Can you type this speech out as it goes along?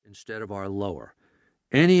instead of our lower.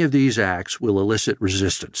 Any of these acts will elicit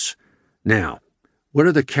resistance. Now, what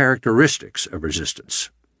are the characteristics of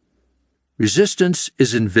resistance? Resistance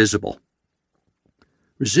is invisible.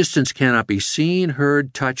 Resistance cannot be seen,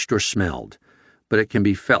 heard, touched, or smelled, but it can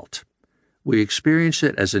be felt. We experience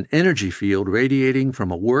it as an energy field radiating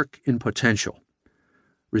from a work in potential.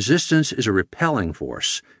 Resistance is a repelling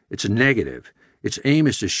force. It's negative. Its aim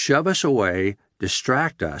is to shove us away,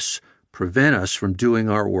 distract us, prevent us from doing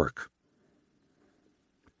our work.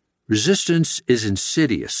 Resistance is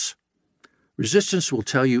insidious. Resistance will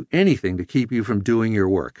tell you anything to keep you from doing your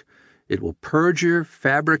work. It will perjure,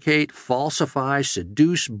 fabricate, falsify,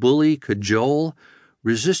 seduce, bully, cajole.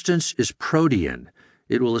 Resistance is protean.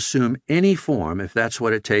 It will assume any form if that's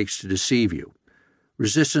what it takes to deceive you.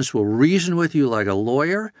 Resistance will reason with you like a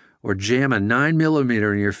lawyer or jam a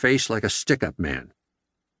 9mm in your face like a stick-up man.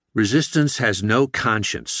 Resistance has no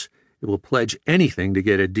conscience. It will pledge anything to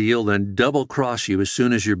get a deal, then double-cross you as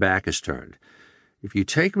soon as your back is turned. If you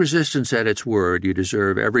take resistance at its word, you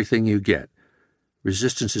deserve everything you get.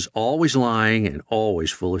 Resistance is always lying and always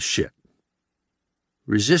full of shit.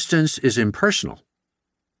 Resistance is impersonal.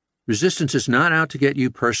 Resistance is not out to get you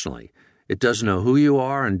personally. It doesn't know who you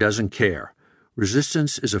are and doesn't care.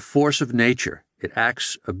 Resistance is a force of nature. It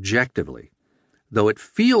acts objectively. Though it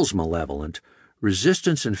feels malevolent,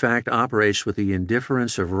 resistance in fact operates with the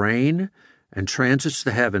indifference of rain and transits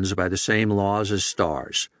the heavens by the same laws as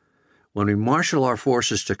stars. When we marshal our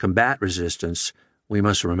forces to combat resistance, we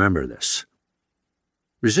must remember this.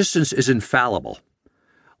 Resistance is infallible.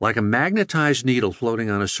 Like a magnetized needle floating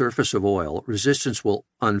on a surface of oil, resistance will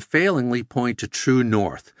unfailingly point to true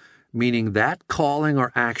north, meaning that calling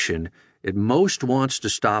or action it most wants to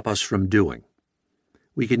stop us from doing.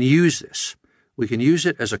 We can use this. We can use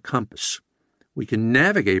it as a compass. We can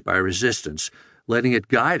navigate by resistance, letting it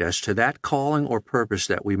guide us to that calling or purpose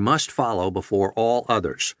that we must follow before all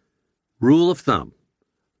others. Rule of thumb: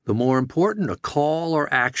 the more important a call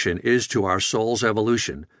or action is to our soul's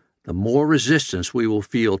evolution, the more resistance we will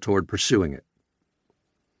feel toward pursuing it.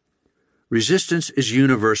 Resistance is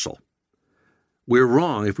universal. We're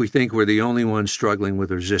wrong if we think we're the only ones struggling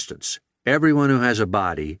with resistance. Everyone who has a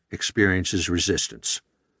body experiences resistance.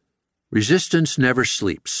 Resistance never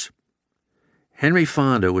sleeps. Henry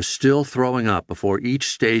Fonda was still throwing up before each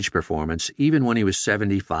stage performance, even when he was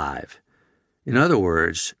 75. In other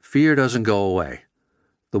words, fear doesn't go away.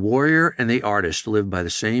 The warrior and the artist live by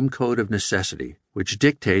the same code of necessity, which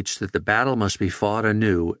dictates that the battle must be fought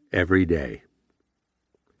anew every day.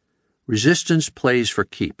 Resistance plays for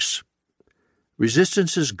keeps.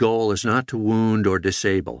 Resistance's goal is not to wound or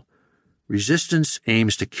disable. Resistance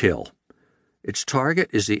aims to kill. Its target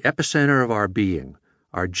is the epicenter of our being,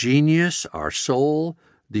 our genius, our soul,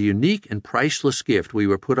 the unique and priceless gift we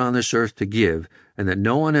were put on this earth to give and that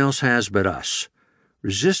no one else has but us.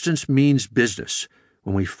 Resistance means business.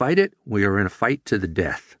 When we fight it, we are in a fight to the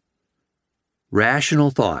death.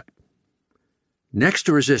 Rational thought. Next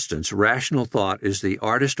to resistance, rational thought is the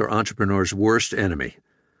artist or entrepreneur's worst enemy.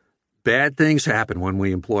 Bad things happen when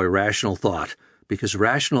we employ rational thought, because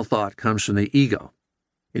rational thought comes from the ego.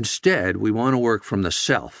 Instead, we want to work from the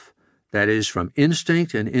self, that is, from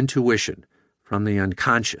instinct and intuition, from the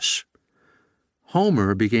unconscious.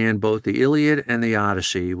 Homer began both the Iliad and the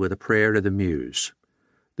Odyssey with a prayer to the Muse.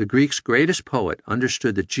 The Greeks' greatest poet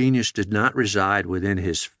understood that genius did not reside within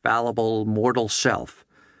his fallible, mortal self,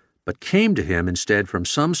 but came to him instead from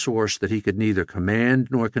some source that he could neither command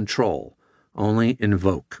nor control, only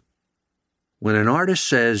invoke. When an artist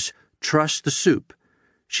says, "Trust the soup,"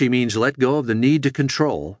 she means let go of the need to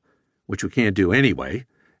control, which we can't do anyway,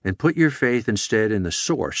 and put your faith instead in the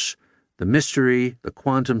source, the mystery, the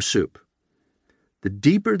quantum soup. The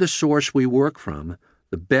deeper the source we work from,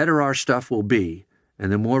 the better our stuff will be,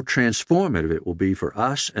 and the more transformative it will be for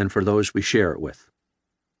us and for those we share it with.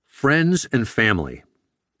 Friends and family.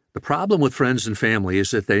 The problem with friends and family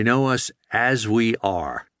is that they know us as we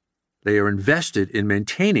are. They are invested in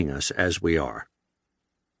maintaining us as we are.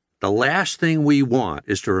 The last thing we want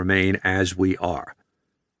is to remain as we are.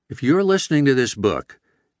 If you're listening to this book,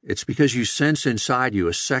 it's because you sense inside you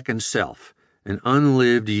a second self, an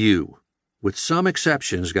unlived you. With some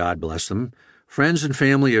exceptions, God bless them, friends and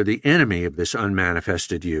family are the enemy of this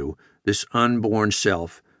unmanifested you, this unborn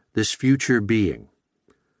self, this future being.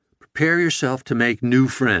 Prepare yourself to make new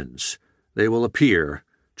friends. They will appear,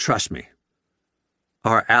 trust me.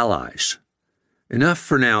 Our allies. Enough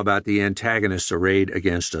for now about the antagonists arrayed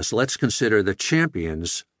against us. Let's consider the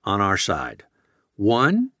champions on our side.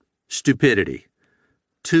 1, stupidity.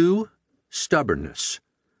 2, stubbornness.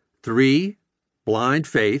 3, blind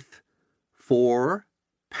faith. 4,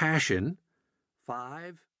 passion. 5,